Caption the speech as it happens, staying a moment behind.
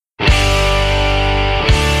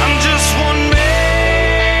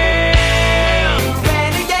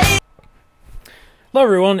Hello,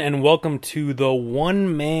 everyone, and welcome to the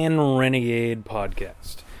One Man Renegade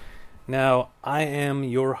podcast. Now, I am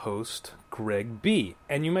your host, Greg B.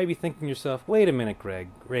 And you might be thinking to yourself, wait a minute, Greg.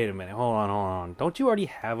 Wait a minute. Hold on. Don't you already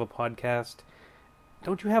have a podcast?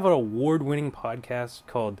 Don't you have an award-winning podcast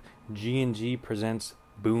called G&G Presents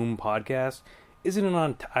Boom Podcast? Isn't it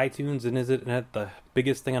on iTunes, and isn't it the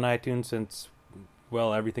biggest thing on iTunes since,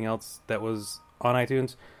 well, everything else that was on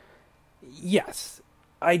iTunes? Yes,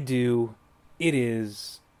 I do. It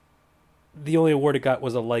is. The only award it got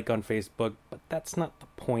was a like on Facebook, but that's not the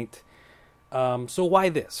point. So why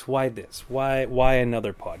this? Why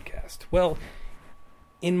another podcast? Well,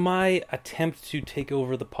 in my attempt to take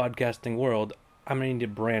over the podcasting world, I'm going to need to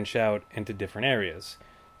branch out into different areas.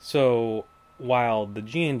 So while the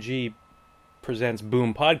G&G Presents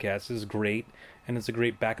Boom podcast is great, and it's a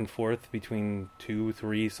great back and forth between 2,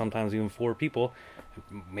 3, sometimes even 4 people,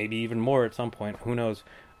 maybe even more at some point, who knows.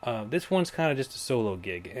 This one's kind of just a solo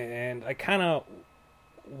gig, and I kind of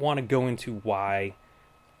want to go into why,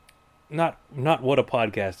 not what a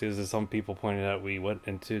podcast is, as some people pointed out. We went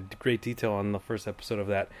into great detail on the first episode of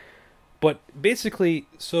that, but basically,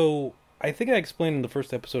 so I think I explained in the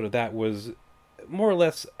first episode of that was more or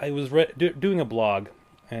less I was doing a blog,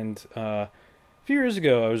 and a few years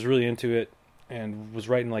ago I was really into it and was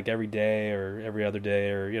writing like every day or every other day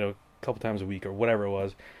or a couple times a week or whatever it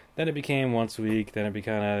was. Then it became once a week, then it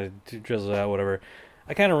kind of drizzled out, whatever.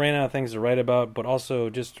 I kind of ran out of things to write about, but also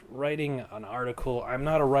just writing an article. I'm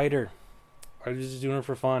not a writer. I was just doing it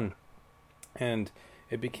for fun. And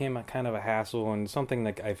it became a kind of a hassle and something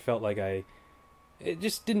that I felt like it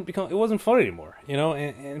wasn't fun anymore,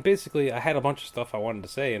 And basically I had a bunch of stuff I wanted to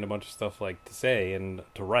say and a bunch of stuff to say and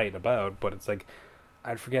to write about, but it's like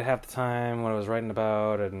I'd forget half the time what I was writing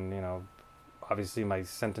about, and, obviously my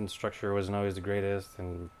sentence structure wasn't always the greatest,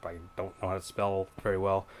 and I don't know how to spell very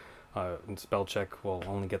well. And spell check will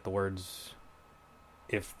only get the words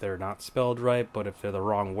if they're not spelled right, but if they're the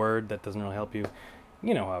wrong word, that doesn't really help you.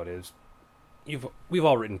 You know how it is. We've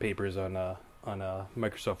all written papers on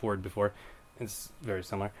Microsoft Word before. It's very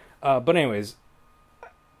similar. But anyways,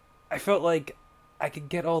 I felt like I could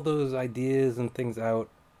get all those ideas and things out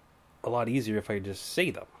a lot easier if I just say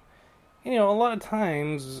them. A lot of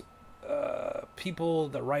times people,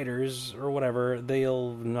 the writers or whatever,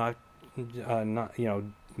 they'll not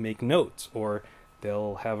make notes, or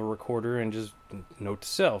they'll have a recorder and just note to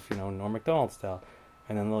self, Norm Macdonald style,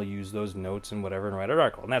 and then they'll use those notes and whatever and write an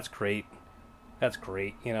article, and that's great. That's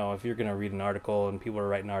great. If you're gonna read an article and people are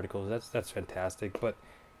writing articles, that's fantastic. But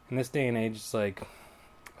in this day and age, it's like,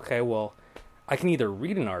 okay, well, I can either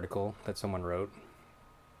read an article that someone wrote,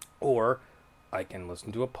 or I can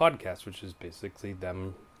listen to a podcast, which is basically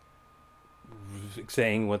them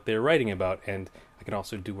saying what they're writing about, and I can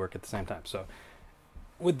also do work at the same time. So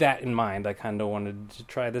with that in mind, I kind of wanted to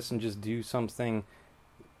try this and just do something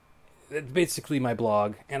that's basically my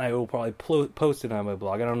blog, and I will probably post it on my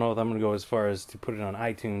blog. I don't know if I'm going to go as far as to put it on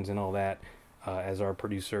iTunes and all that, as our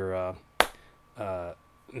producer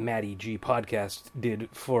Maddie G podcast did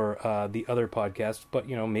for the other podcast, but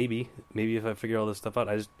maybe if I figure all this stuff out.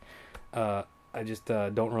 I just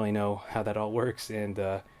don't really know how that all works, and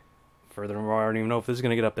furthermore, I don't even know if this is going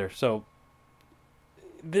to get up there. So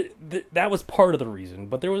that was part of the reason,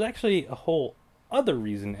 but there was actually a whole other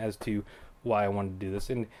reason as to why I wanted to do this,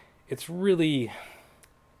 and it's really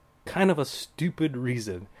kind of a stupid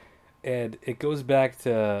reason, and it goes back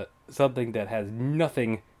to something that has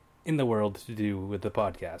nothing in the world to do with the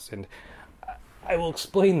podcast, and I will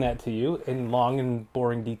explain that to you in long and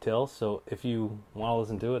boring detail. So if you want to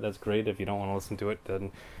listen to it, that's great. If you don't want to listen to it, then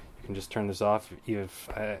you can just turn this off.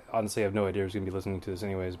 I honestly have no idea who's going to be listening to this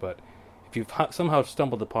anyways, but if you've somehow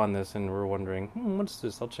stumbled upon this and were wondering, what's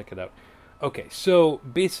this? I'll check it out. Okay, so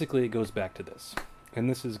basically it goes back to this, and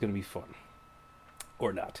this is going to be fun.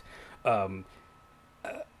 Or not.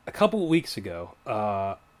 A couple of weeks ago,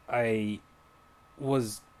 I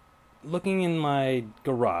was looking in my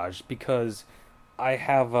garage because I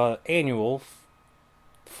have an annual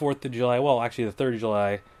 4th of July, well, actually the 3rd of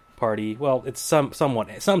July party. Well, it's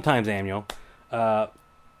sometimes annual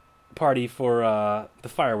party for the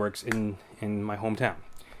fireworks in my hometown.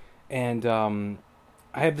 And I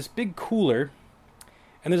have this big cooler,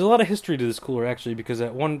 and there's a lot of history to this cooler, actually, because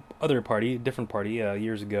at one other party, a different party,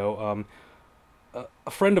 years ago,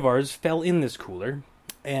 a friend of ours fell in this cooler,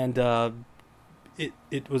 and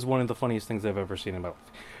it was one of the funniest things I've ever seen in my life.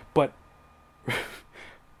 But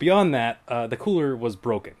beyond that, the cooler was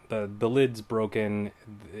broken. The lid's broken.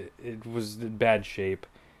 It was in bad shape.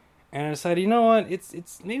 And I decided, you know what,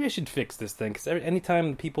 it's maybe I should fix this thing, because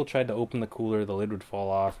anytime people tried to open the cooler, the lid would fall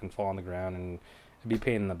off and fall on the ground, and it'd be a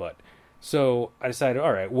pain in the butt. So I decided,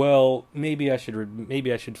 all right, well, maybe I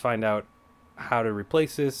should find out how to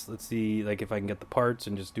replace this. Let's see, like, if I can get the parts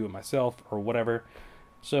and just do it myself or whatever.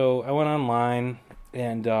 So I went online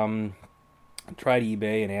and tried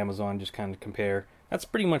eBay and Amazon, just kind of compare. That's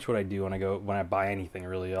pretty much what I do when I buy anything.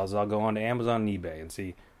 Really, I'll go on to Amazon and eBay and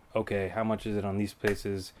see, okay, how much is it on these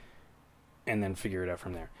places, and then figure it out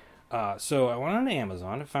from there. So I went on to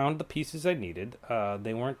Amazon and found the pieces I needed.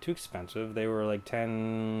 They weren't too expensive. They were like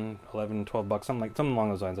 10, 11, 12 bucks, something along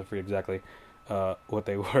those lines. I forget exactly what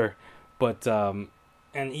they were. But and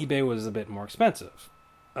eBay was a bit more expensive.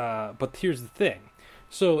 But here's the thing.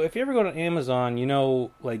 So if you ever go to Amazon,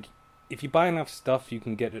 like, if you buy enough stuff, you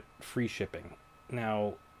can get it free shipping.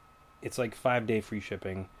 Now, it's like 5-day free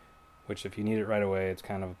shipping, which if you need it right away, it's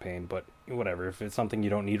kind of a pain, but whatever. If it's something you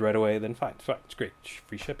don't need right away, then fine. It's great.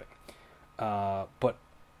 Free shipping. But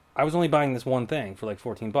I was only buying this one thing for like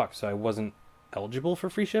 14 bucks, so I wasn't eligible for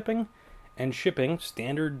free shipping. And shipping,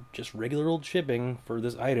 standard, just regular old shipping for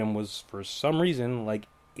this item was, for some reason, like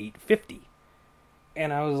 $8.50.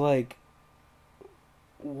 And I was like,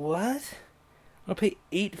 what? I'll pay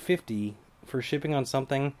 $8.50 for shipping on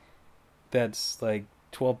something that's like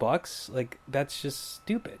 12 bucks? Like, that's just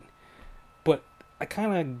stupid. But I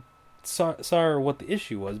kind of saw what the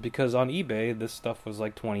issue was, because on eBay this stuff was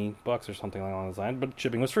like 20 bucks or something along those lines, but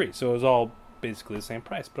shipping was free, so it was all basically the same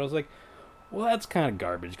price. But I was like, well, that's kind of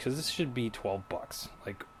garbage, because this should be 12 bucks.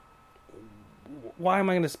 Like, why am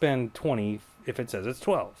I going to spend 20 if it says it's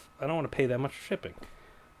 12? I don't want to pay that much for shipping.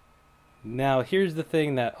 Now, here's the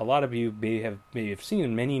thing that a lot of you may have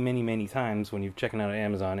seen many, many, many times when you're checking out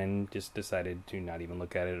Amazon and just decided to not even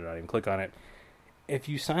look at it or not even click on it. If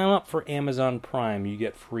you sign up for Amazon Prime, you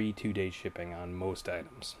get free 2-day shipping on most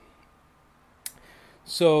items.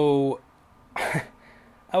 So,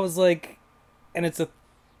 I was like, and it's a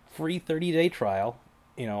free 30-day trial.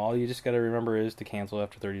 All you just got to remember is to cancel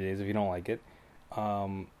after 30 days if you don't like it.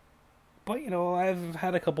 But, I've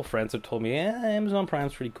had a couple friends that told me, Amazon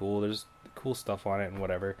Prime's pretty cool. There's cool stuff on it and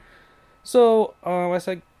whatever. So, I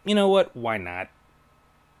said, you know what? Why not?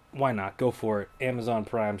 Why not? Go for it. Amazon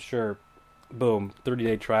Prime, sure. Boom.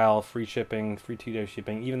 30-day trial, free shipping, free 2-day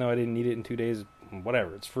shipping. Even though I didn't need it in 2 days,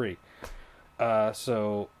 whatever. It's free.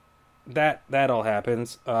 So, that all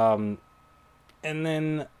happens. And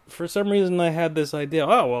then, for some reason, I had this idea,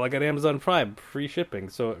 I got Amazon Prime, free shipping.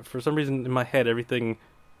 So, for some reason, in my head, everything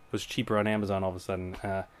was cheaper on Amazon all of a sudden.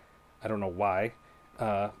 I don't know why.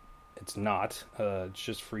 It's not. It's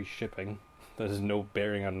just free shipping. There's no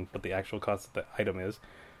bearing on what the actual cost of the item is.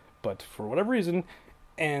 But for whatever reason,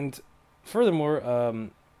 and furthermore,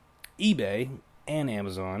 eBay and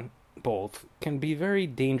Amazon both can be very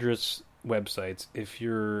dangerous websites if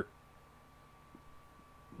you're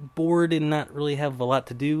bored and not really have a lot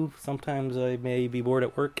to do. Sometimes I may be bored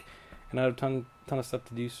at work and I have a ton of stuff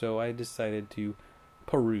to do, so I decided to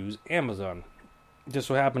peruse Amazon. Just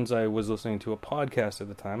so happens I was listening to a podcast at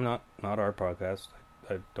the time, not our podcast.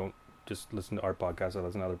 I don't just listen to our podcast, I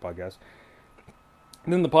listen to other podcasts.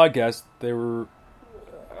 And in the podcast,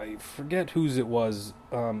 I forget whose it was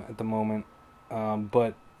at the moment,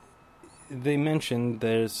 but they mentioned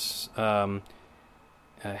there's a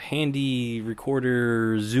handy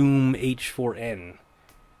recorder Zoom H4n.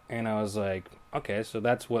 And I was like, okay, so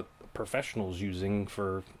that's what professionals using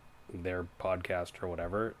for their podcast or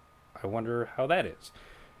whatever. I wonder how that is.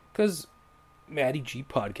 Because Matty G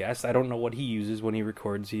podcast, I don't know what he uses when he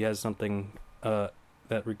records. He has something that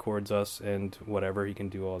records us and whatever. He can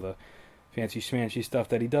do all the fancy schmancy stuff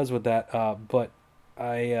that he does with that. But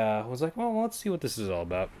I was like, well, let's see what this is all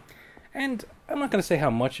about. And I'm not going to say how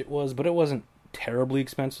much it was, but it wasn't terribly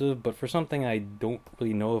expensive. But for something I don't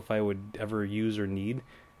really know if I would ever use or need,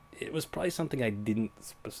 it was probably something I didn't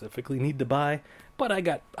specifically need to buy. But I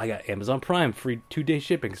got Amazon Prime, free 2-day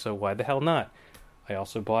shipping, so why the hell not? I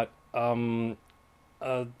also bought a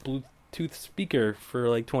Bluetooth speaker for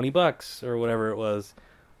like $20 or whatever it was.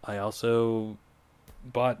 I also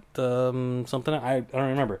bought something, I don't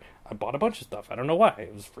remember. I bought a bunch of stuff. I don't know why.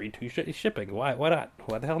 It was free 2-day shipping. Why not?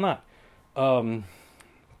 Why the hell not?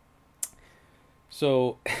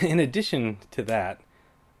 So, in addition to that,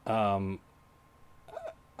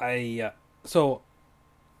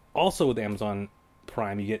 also with Amazon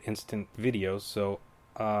Prime, you get instant videos. So,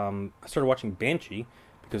 I started watching Banshee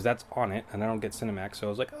because that's on it, and I don't get Cinemax. So I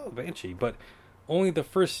was like, oh, Banshee, but only the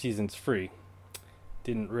first season's free.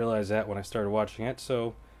 Didn't realize that when I started watching it.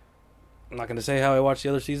 So I'm not going to say how I watched the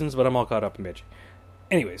other seasons, but I'm all caught up in Banshee.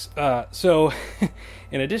 Anyways, so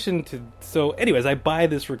in addition to, anyways, I buy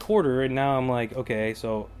this recorder, and now I'm like, okay,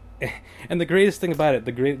 so And the greatest thing about it,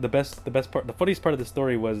 the best part, the funniest part of the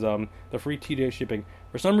story was the free 2-day shipping.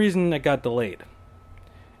 For some reason, it got delayed,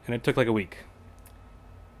 and it took like a week.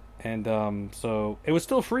 And so it was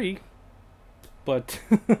still free, but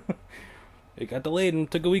it got delayed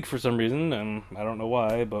and took a week for some reason, and I don't know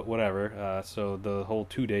why, but whatever. So the whole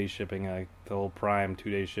 2-day shipping, the whole Prime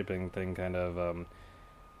 2-day shipping thing, kind of,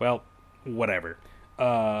 well, whatever.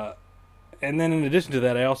 And then in addition to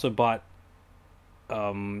that, I also bought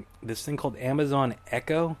this thing called Amazon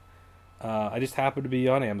Echo. I just happened to be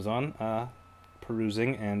on Amazon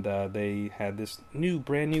perusing, and they had this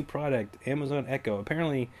brand new product, Amazon Echo.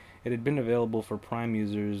 Apparently, it had been available for Prime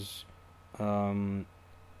users and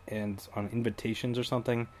on invitations or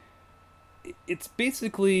something. It's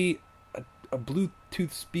basically a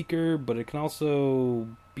Bluetooth speaker, but it can also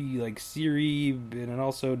be like Siri, and it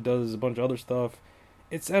also does a bunch of other stuff.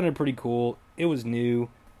 It sounded pretty cool. It was new.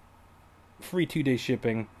 Free 2-day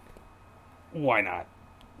shipping. Why not?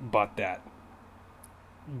 Bought that.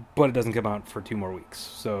 But it doesn't come out for 2 more weeks.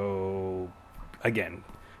 So, again,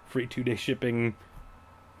 free 2-day shipping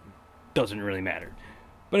doesn't really matter.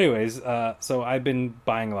 But anyways, so I've been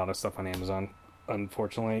buying a lot of stuff on Amazon,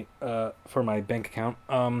 unfortunately, for my bank account.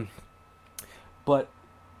 But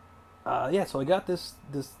yeah, so I got this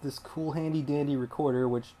cool handy dandy recorder,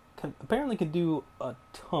 which apparently can do a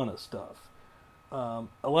ton of stuff. A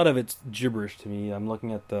lot of it's gibberish to me. I'm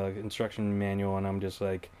looking at the instruction manual and I'm just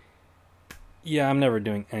like, yeah, I'm never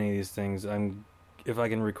doing any of these things. If I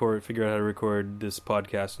can figure out how to record this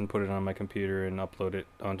podcast and put it on my computer and upload it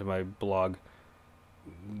onto my blog,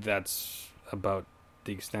 that's about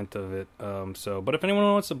the extent of it. But if anyone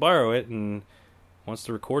wants to borrow it and wants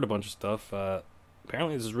to record a bunch of stuff,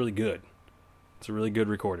 apparently this is really good. It's a really good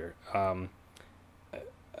recorder. And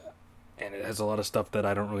it has a lot of stuff that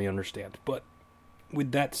I don't really understand. But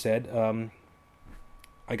with that said,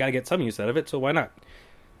 I gotta get some use out of it, so why not?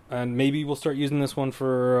 And maybe we'll start using this one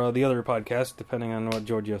for the other podcast, depending on what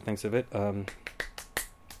Giorgio thinks of it. Or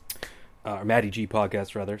Matty G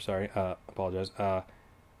podcast, rather. Sorry, apologize. I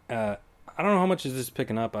don't know how much is this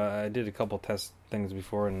picking up. I did a couple test things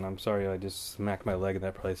before, and I'm sorry I just smacked my leg, and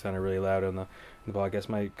that probably sounded really loud on the podcast.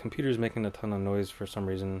 My computer's making a ton of noise for some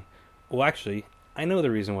reason. Well, actually, I know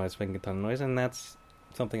the reason why it's making a ton of noise, and that's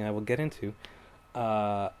something I will get into.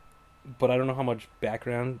 But I don't know how much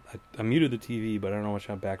background. I muted the TV, but I don't know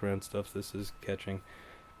how much background stuff this is catching.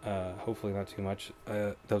 Hopefully not too much.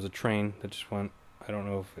 That was a train that just went. I don't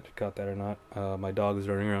know if it caught that or not. My dog is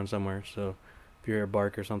running around somewhere, so if you hear a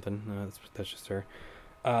bark or something, that's just her.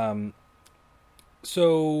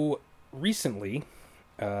 So recently,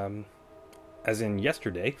 as in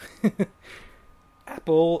yesterday,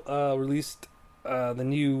 Apple released the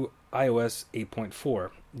new iOS 8.4.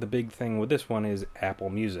 The big thing with this one is Apple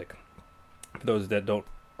Music. For those that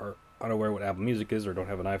are unaware what Apple Music is, or don't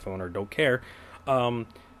have an iPhone, or don't care,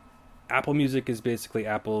 Apple Music is basically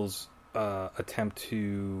Apple's attempt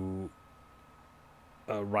to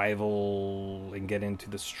rival and get into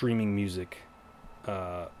the streaming music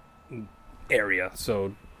area.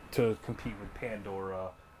 So to compete with Pandora,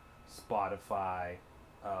 Spotify,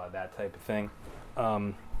 that type of thing.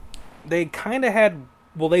 They kind of had.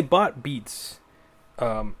 Well, they bought Beats,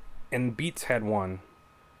 and Beats had one,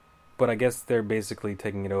 but I guess they're basically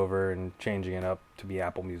taking it over and changing it up to be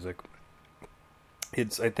Apple Music.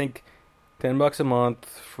 It's, I think, $10 a month,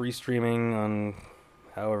 free streaming on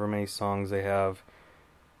however many songs they have,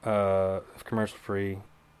 commercial free,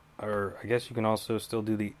 or I guess you can also still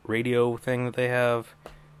do the radio thing that they have,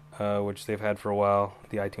 which they've had for a while,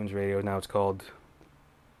 the iTunes Radio. Now it's called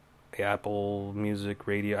the Apple Music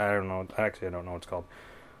Radio. I don't know. Actually, I don't know what it's called.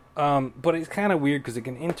 But it's kind of weird because it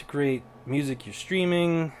can integrate music you're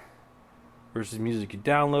streaming versus music you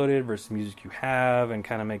downloaded versus music you have, and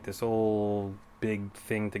kind of make this whole big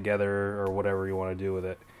thing together, or whatever you want to do with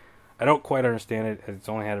it. I don't quite understand it. It's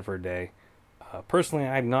only had it for a day. Personally,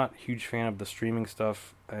 I'm not a huge fan of the streaming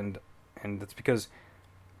stuff, and that's because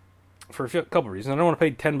for a couple of reasons. I don't want to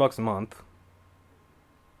pay $10 a month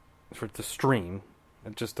for it to stream.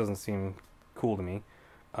 It just doesn't seem cool to me.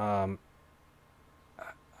 I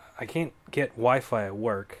can't get Wi-Fi at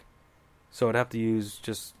work, so I'd have to use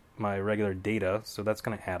just my regular data, so that's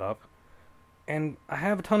going to add up. And I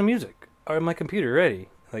have a ton of music on my computer already,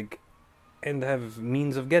 and have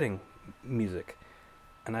means of getting music.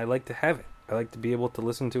 And I like to have it. I like to be able to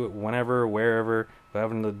listen to it whenever, wherever, without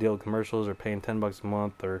having to deal with commercials or paying $10 a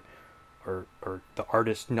month, or the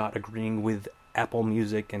artist not agreeing with Apple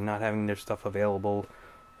Music and not having their stuff available,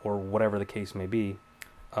 or whatever the case may be.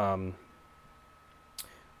 But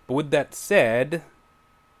with that said,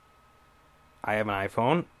 I have an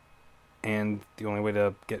iPhone, And the only way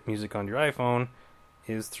to get music on your iPhone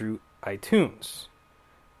is through iTunes.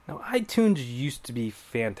 Now, iTunes used to be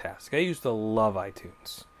fantastic. I used to love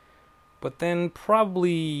iTunes. But then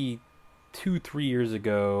probably 2-3 years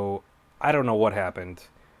ago, I don't know what happened.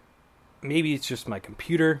 Maybe it's just my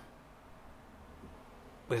computer.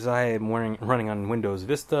 Because I am running on Windows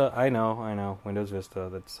Vista. I know, Windows Vista,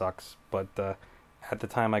 that sucks. But at the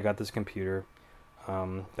time I got this computer,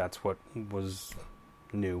 that's what was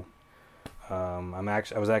new. I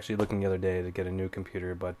was actually looking the other day to get a new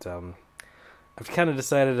computer, but I've kind of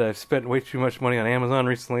decided I've spent way too much money on Amazon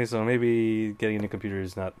recently, so maybe getting a new computer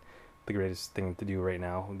is not the greatest thing to do right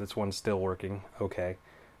now. This one's still working okay.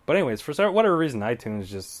 But anyways, for whatever reason,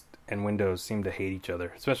 iTunes and Windows seem to hate each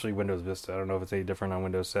other, especially Windows Vista. I don't know if it's any different on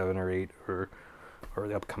Windows 7 or 8 or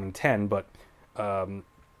the upcoming 10, but and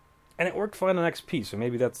it worked fine on XP, so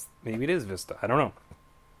maybe it is Vista. I don't know.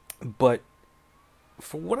 But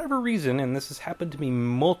for whatever reason, and this has happened to me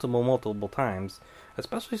multiple times,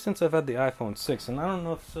 especially since I've had the iPhone 6, and I don't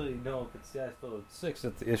know if it's the iPhone 6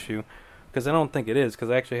 that's the issue, because I don't think it is, because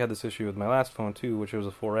I actually had this issue with my last phone too, which was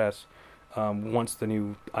a 4S, once the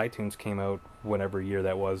new iTunes came out, whatever year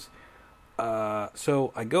that was.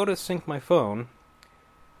 So I go to sync my phone,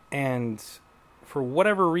 and for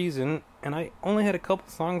whatever reason, and I only had a couple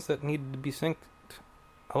songs that needed to be synced.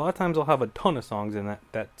 A lot of times I'll have a ton of songs and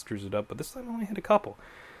that screws it up, but this time I only had a couple.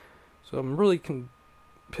 So I'm really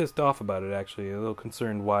pissed off about it, actually, a little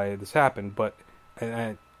concerned why this happened, but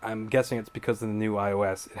I'm guessing it's because of the new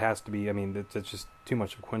iOS. It has to be. I mean, it's just too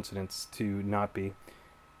much of a coincidence to not be.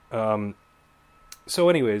 So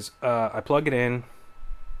anyways, I plug it in,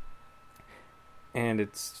 and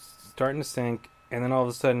it's starting to sync, and then all of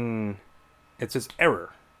a sudden, it says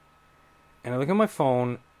error. And I look at my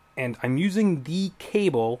phone, and I'm using the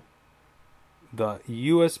cable, the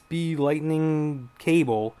USB Lightning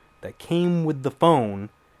cable that came with the phone,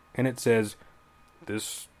 and it says,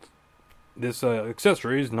 this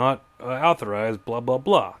accessory is not authorized, blah, blah,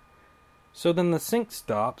 blah. So then the sync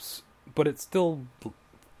stops, but it still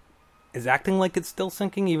is acting like it's still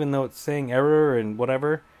syncing, even though it's saying error and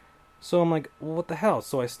whatever. So I'm like, well, what the hell?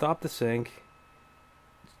 So I stop the sync,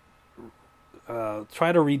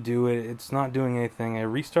 try to redo it. It's not doing anything. I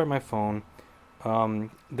restart my phone,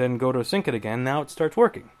 then go to sync it again. Now it starts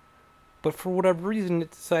working. But for whatever reason,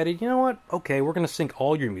 it decided, you know what? Okay, we're going to sync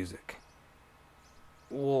all your music.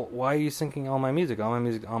 Well, why are you syncing all my music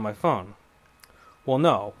on my phone? Well,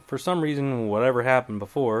 no. For some reason, whatever happened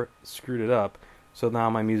before screwed it up, so now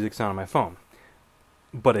my music's not on my phone.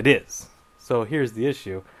 But it is. So here's the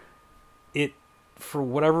issue. It, for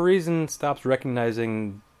whatever reason, stops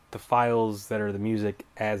recognizing the files that are the music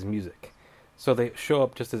as music. So they show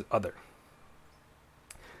up just as other.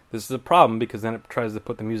 This is a problem because then it tries to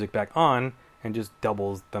put the music back on and just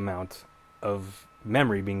doubles the amount of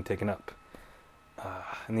memory being taken up.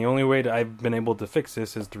 And the only way I've been able to fix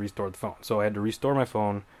this is to restore the phone. So I had to restore my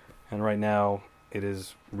phone, and right now it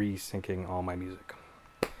is resyncing all my music.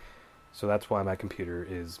 So that's why my computer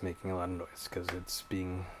is making a lot of noise, because it's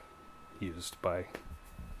being used by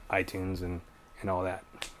iTunes and all that.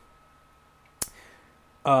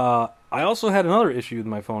 I also had another issue with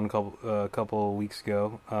my phone a couple weeks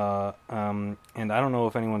ago, and I don't know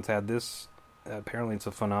if anyone's had this. Apparently it's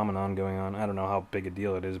a phenomenon going on. I don't know how big a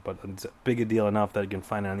deal it is, but it's big a deal enough that you can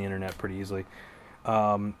find it on the internet pretty easily.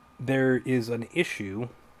 There is an issue,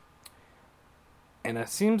 and it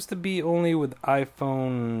seems to be only with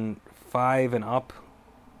iPhone 5 and up,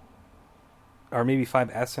 or maybe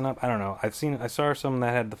 5S and up. I don't know. I saw some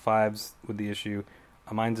that had the 5s with the issue.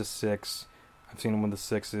 Mine's a 6. I've seen them with the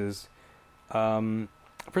 6s.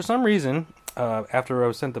 For some reason, after I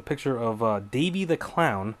was sent the picture of Davey the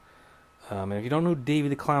Clown, and if you don't know who Davey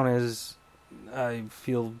the Clown is, I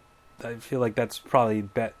feel like that's probably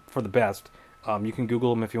for the best. You can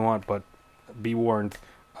Google him if you want, but be warned.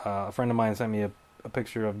 A friend of mine sent me a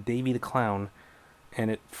picture of Davey the Clown, and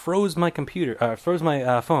it froze my computer, froze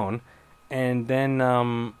my phone, and then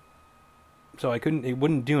so it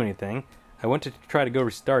wouldn't do anything. I went to try to go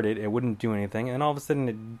restart it. It wouldn't do anything, and all of a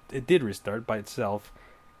sudden it did restart by itself,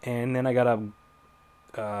 and then I got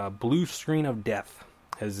a blue screen of death,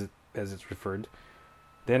 as it's referred.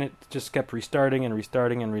 Then it just kept restarting and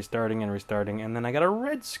restarting and restarting and restarting, and then I got a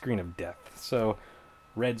red screen of death. So,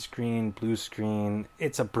 red screen, blue screen.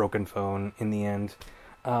 It's a broken phone in the end.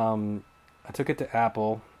 I took it to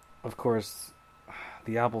Apple. Of course,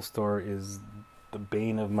 the Apple Store is the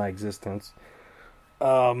bane of my existence.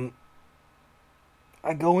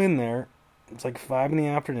 I go in there. It's like 5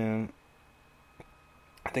 p.m.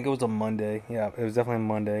 I think it was a Monday. Yeah, it was definitely a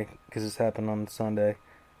Monday because this happened on Sunday.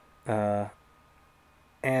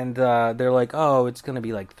 And they're like, oh, it's going to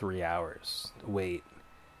be like 3 hours. Wait,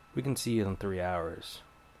 we can see you in 3 hours.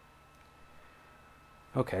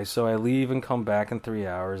 Okay, so I leave and come back in 3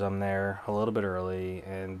 hours. I'm there a little bit early,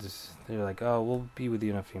 and they're like, oh, we'll be with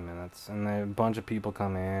you in a few minutes. And then a bunch of people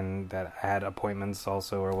come in that had appointments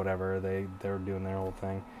also or whatever. They were doing their whole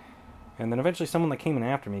thing. And then eventually someone that came in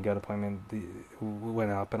after me got an appointment,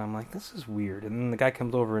 went up, and I'm like, this is weird. And then the guy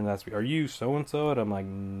comes over and asks me, are you so-and-so? And I'm like,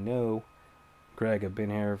 no, Greg, I've been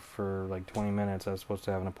here for like 20 minutes. I was supposed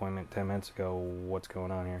to have an appointment 10 minutes ago. What's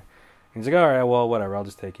going on here? He's like, all right, well, whatever, I'll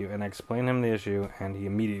just take you. And I explained him the issue, and he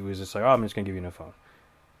immediately was just like, oh, I'm just going to give you a new phone.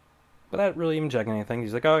 Without really even checking anything,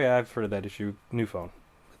 he's like, oh, yeah, I've heard of that issue, new phone.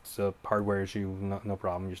 It's a hardware issue, no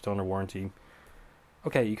problem, you're still under warranty.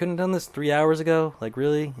 Okay, you couldn't have done this 3 hours ago? Like,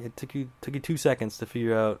 really? It took you 2 seconds to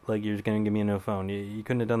figure out, like, you're going to give me a new phone. You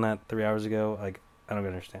couldn't have done that 3 hours ago? Like, I don't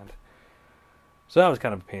understand. So that was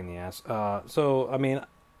kind of a pain in the ass. I mean,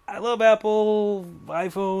 I love Apple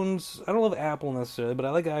iPhones. I don't love Apple necessarily, but I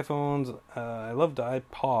like iPhones. I loved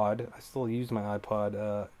iPod. I still use my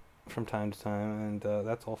iPod from time to time, and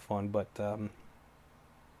that's all fun. But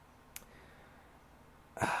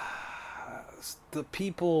the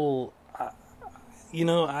people, I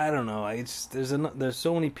don't know. There's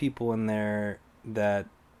so many people in there that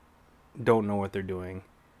don't know what they're doing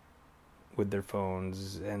with their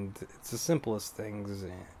phones, and it's the simplest things.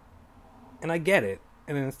 And I get it.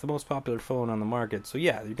 And it's the most popular phone on the market, so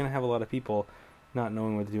yeah, you're gonna have a lot of people not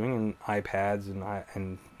knowing what they're doing, and iPads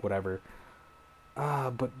and whatever.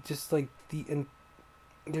 But just like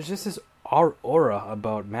there's just this aura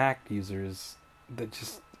about Mac users that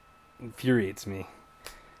just infuriates me.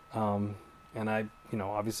 And I,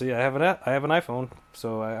 obviously I have an iPhone,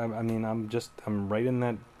 so I mean I'm right in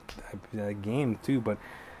that game too. But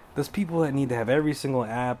those people that need to have every single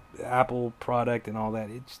Apple product and all that,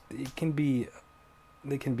 they can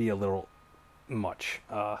be a little much.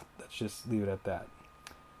 Let's just leave it at that.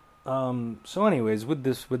 So anyways, with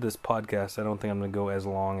this podcast, I don't think I'm going to go as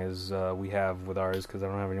long as we have with ours, because I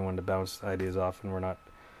don't have anyone to bounce ideas off, and we're not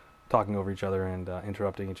talking over each other and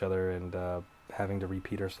interrupting each other and having to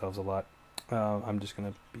repeat ourselves a lot. I'm just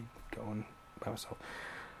going to be going by myself.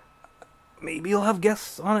 Maybe I'll have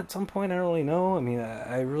guests on at some point. I don't really know. I mean,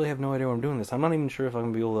 I really have no idea why I'm doing this. I'm not even sure if I'm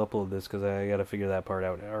going to be able to upload this, because I got to figure that part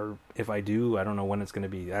out. Or if I do, I don't know when it's going to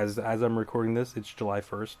be. As I'm recording this, it's July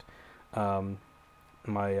 1st.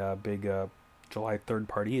 My big July 3rd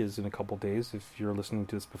party is in a couple days. If you're listening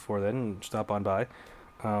to this before then, stop on by.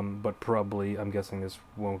 But probably, I'm guessing this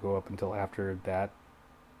won't go up until after that.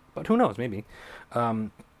 But who knows? Maybe.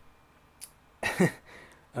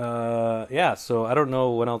 Yeah, so I don't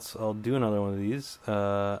know when else I'll do another one of these.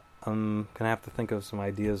 I'm gonna have to think of some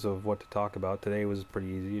ideas of what to talk about. Today was pretty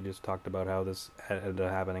easy. You just talked about how this ended up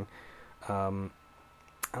happening.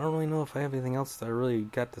 I don't really know if I have anything else that I really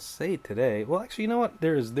got to say today. Well, actually, you know what?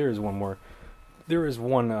 There is one more. There is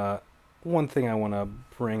one thing I want to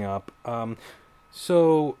bring up.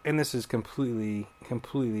 So, and this is completely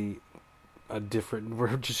a different.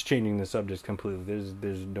 We're just changing the subject completely.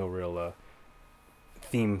 There's no real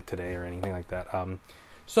theme today or anything like that.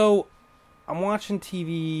 So I'm watching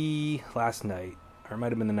TV last night, or it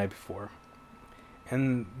might have been the night before,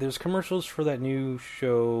 and there's commercials for that new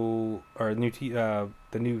show, or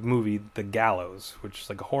the new movie, The Gallows, which is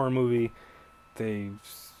like a horror movie.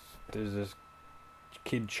 There's this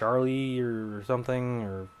kid Charlie or something,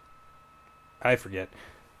 or I forget,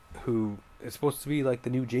 who is supposed to be like the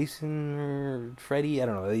new Jason or Freddy. I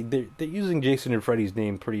don't know. They're using Jason and Freddy's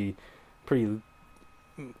name pretty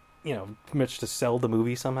much to sell the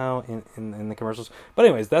movie somehow in the commercials. But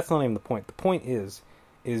anyways, that's not even the point. The point is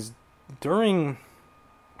during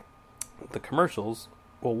the commercials,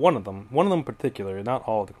 well, one of them in particular, not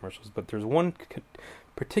all of the commercials, but there's one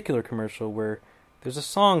particular commercial where there's a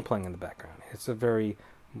song playing in the background. It's a very,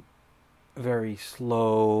 very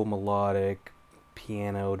slow, melodic,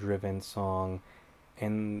 piano-driven song,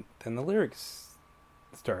 and then the lyrics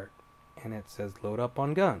start, and it says, "Load up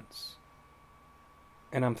on guns."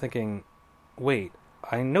 And I'm thinking, wait,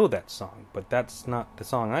 I know that song, but that's not the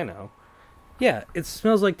song I know. Yeah, it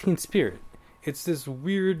Smells Like Teen Spirit. It's this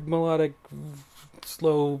weird, melodic,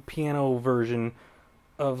 slow piano version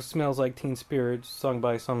of Smells Like Teen Spirit sung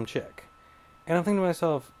by some chick. And I'm thinking to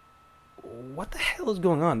myself, what the hell is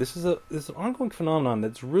going on? This is an ongoing phenomenon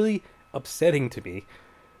that's really upsetting to me,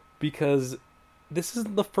 because this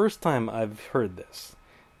isn't the first time I've heard this.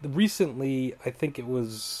 Recently, I think it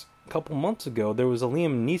was couple months ago, there was a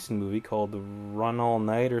Liam Neeson movie called Run All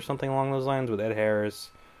Night or something along those lines with Ed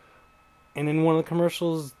Harris, and in one of the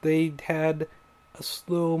commercials they had a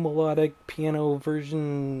slow melodic piano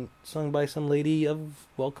version sung by some lady of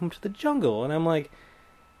Welcome to the Jungle, and I'm like,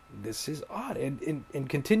 this is odd. And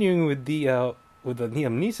continuing with the Liam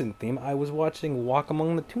Neeson theme, I was watching Walk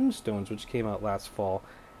Among the Tombstones, which came out last fall,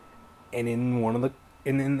 and in one of the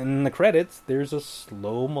in the credits, there's a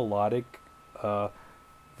slow melodic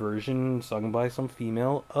version sung by some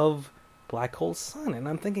female of Black Hole Sun, and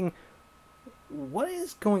I'm thinking, what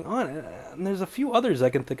is going on? And there's a few others I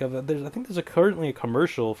can think of. I think there's currently a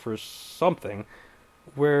commercial for something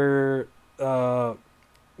where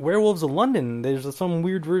Werewolves of London. There's some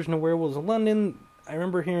weird version of Werewolves of London. I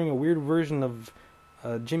remember hearing a weird version of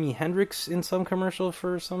Jimi Hendrix in some commercial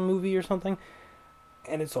for some movie or something.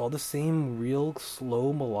 And it's all the same real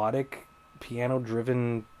slow melodic piano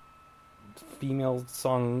driven female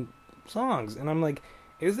songs. And I'm like,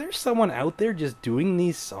 is there someone out there just doing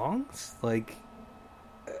these songs? Like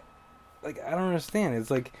I don't understand.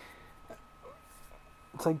 It's like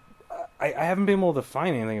I haven't been able to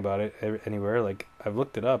find anything about it anywhere. Like, I've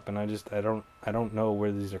looked it up and I don't know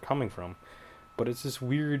where these are coming from. But it's this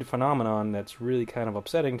weird phenomenon that's really kind of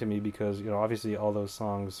upsetting to me because, you know, obviously all those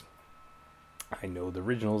songs, I know the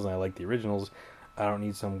originals and I like the originals. I don't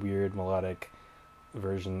need some weird melodic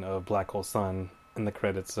version of Black Hole Sun in the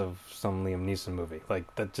credits of some Liam Neeson movie.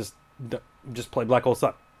 Like, that just play Black Hole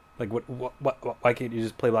Sun. Like, why can't you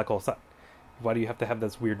just play Black Hole Sun? Why do you have to have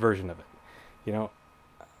this weird version of it? You know,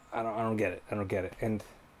 I don't get it. I don't get it.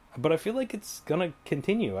 But I feel like it's gonna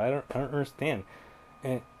continue. I don't understand.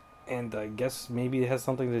 And I guess maybe it has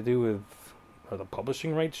something to do with, are the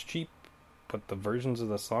publishing rights cheap, but the versions of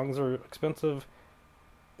the songs are expensive,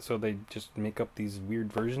 so they just make up these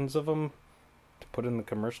weird versions of them to put in the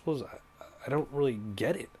commercials. I don't really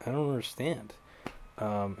get it. I don't understand.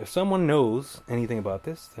 If someone knows anything about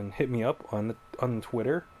this, then hit me up on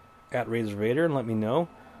Twitter at RazorVader and let me know.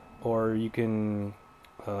 Or you can,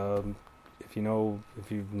 if you're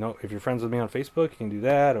friends with me on Facebook, you can do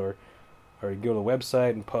that. Or you go to the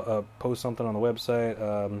website and post something on the website.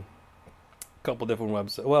 A couple different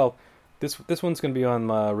websites. Well, this one's going to be on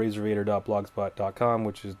razorvader.blogspot.com,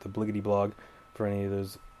 which is the Bliggity blog for any of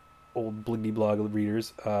those old Bliggity blog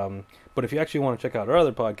readers. But if you actually want to check out our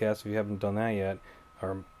other podcast, if you haven't done that yet,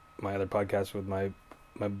 or my other podcast with my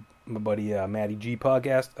buddy Matty G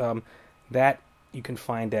podcast, that you can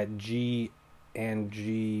find at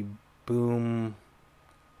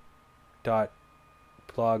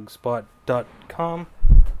gandgboom.blogspot.com.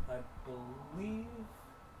 I believe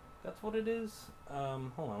that's what it is.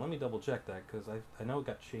 Hold on, let me double check that because I know it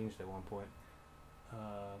got changed at one point.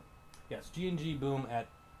 Yes, gngboom at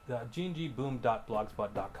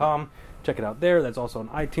gngboom.blogspot.com. Check it out there. That's also on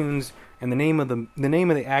iTunes. And the name of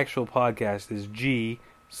the actual podcast is G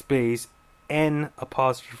space N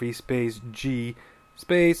apostrophe space G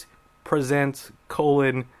space presents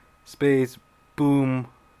space boom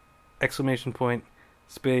exclamation point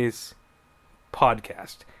space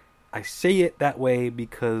podcast. I say it that way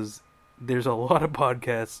because there's a lot of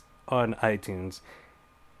podcasts on iTunes,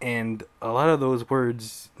 and a lot of those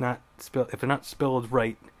words if they're not spelled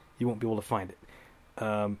right, you won't be able to find it.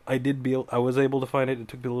 I was able to find it. It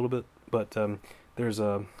took me a little bit, but there's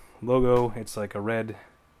a logo. It's like a red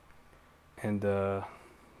and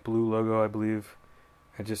blue logo, I believe.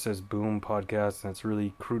 It just says Boom Podcast, and it's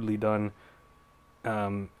really crudely done.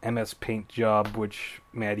 MS Paint job, which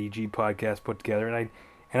Matty G Podcast put together, and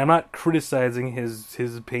I'm not criticizing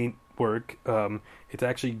his paint work. It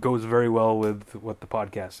actually goes very well with what the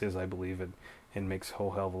podcast is, I believe, and makes a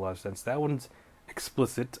whole hell of a lot of sense. That one's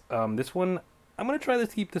explicit. This one, I'm gonna try to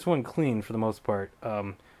keep this one clean for the most part.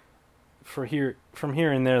 From here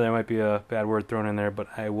and there might be a bad word thrown in there, but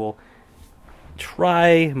I will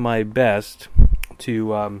try my best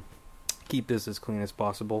to keep this as clean as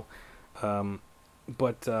possible.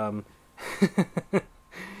 But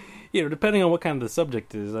depending on what kind of the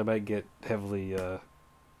subject is, I might get heavily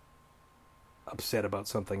upset about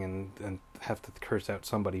something and have to curse out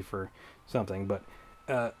somebody for something. But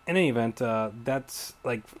in any event, that's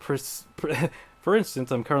like for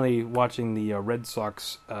instance, I'm currently watching the Red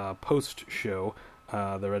Sox post show.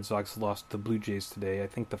 The Red Sox lost the Blue Jays today. I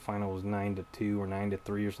think the final was 9-2 or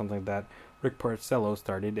 9-3 or something like that. Rick Porcello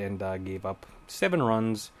started and gave up 7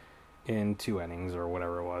 runs in 2 innings or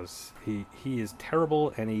whatever it was. He is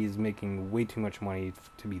terrible, and he's making way too much money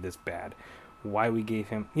to be this bad. Why we gave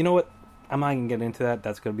him... You know what? I'm not going to get into that.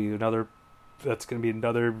 That's going to be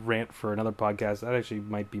another rant for another podcast. That actually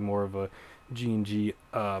might be more of a G&G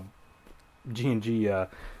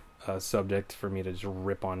subject for me to just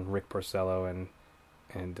rip on Rick Porcello and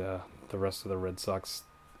the rest of the Red Sox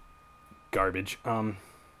garbage.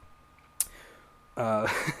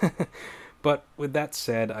 But with that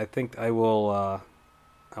said, I think I will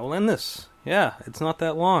end this. Yeah, it's not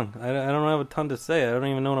that long. I don't have a ton to say. I don't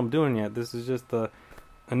even know what I'm doing yet. This is just the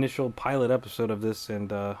initial pilot episode of this,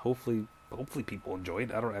 and hopefully people enjoy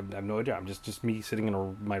it. I have no idea. I'm just me sitting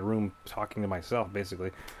in my room talking to myself,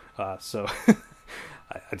 basically. So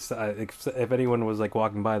if anyone was like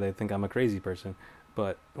walking by, they'd think I'm a crazy person.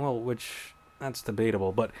 But which that's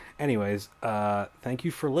debatable. But anyways, thank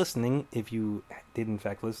you for listening. If you did in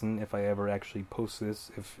fact listen, if I ever actually post this,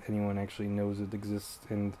 if anyone actually knows it exists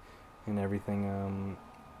and everything,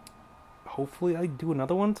 hopefully I do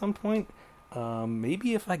another one at some point.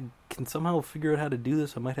 Maybe if I can somehow figure out how to do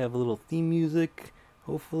this, I might have a little theme music.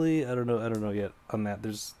 Hopefully, I don't know yet on that.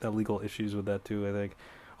 There's legal issues with that too, I think.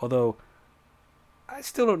 Although I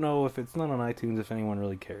still don't know if it's not on iTunes, if anyone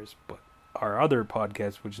really cares. But our other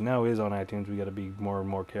podcast, which now is on iTunes, we got to be more and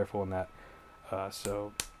more careful on that.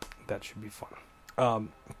 So that should be fun.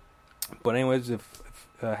 But anyways, if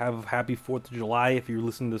have a happy 4th of July if you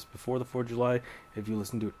listen to this before the 4th of July. If you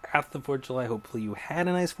listen to it after the 4th of July, hopefully you had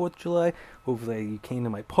a nice 4th of July. Hopefully you came to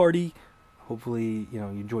my party. Hopefully, you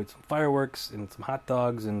enjoyed some fireworks and some hot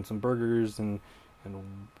dogs and some burgers and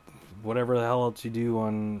whatever the hell else you do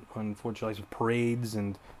on 4th of July, some parades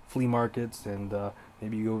and flea markets, and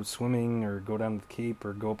maybe you go swimming or go down to the Cape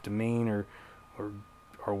or go up to Maine or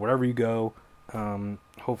wherever you go.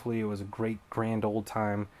 Hopefully it was a great, grand old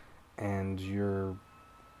time, and you're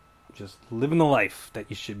just living the life that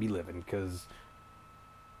you should be living, because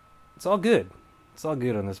it's all good. It's all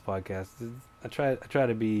good on this podcast. I try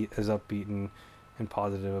to be as upbeat and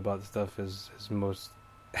positive about stuff as most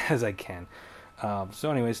as I can.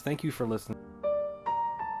 So anyways, thank you for listening.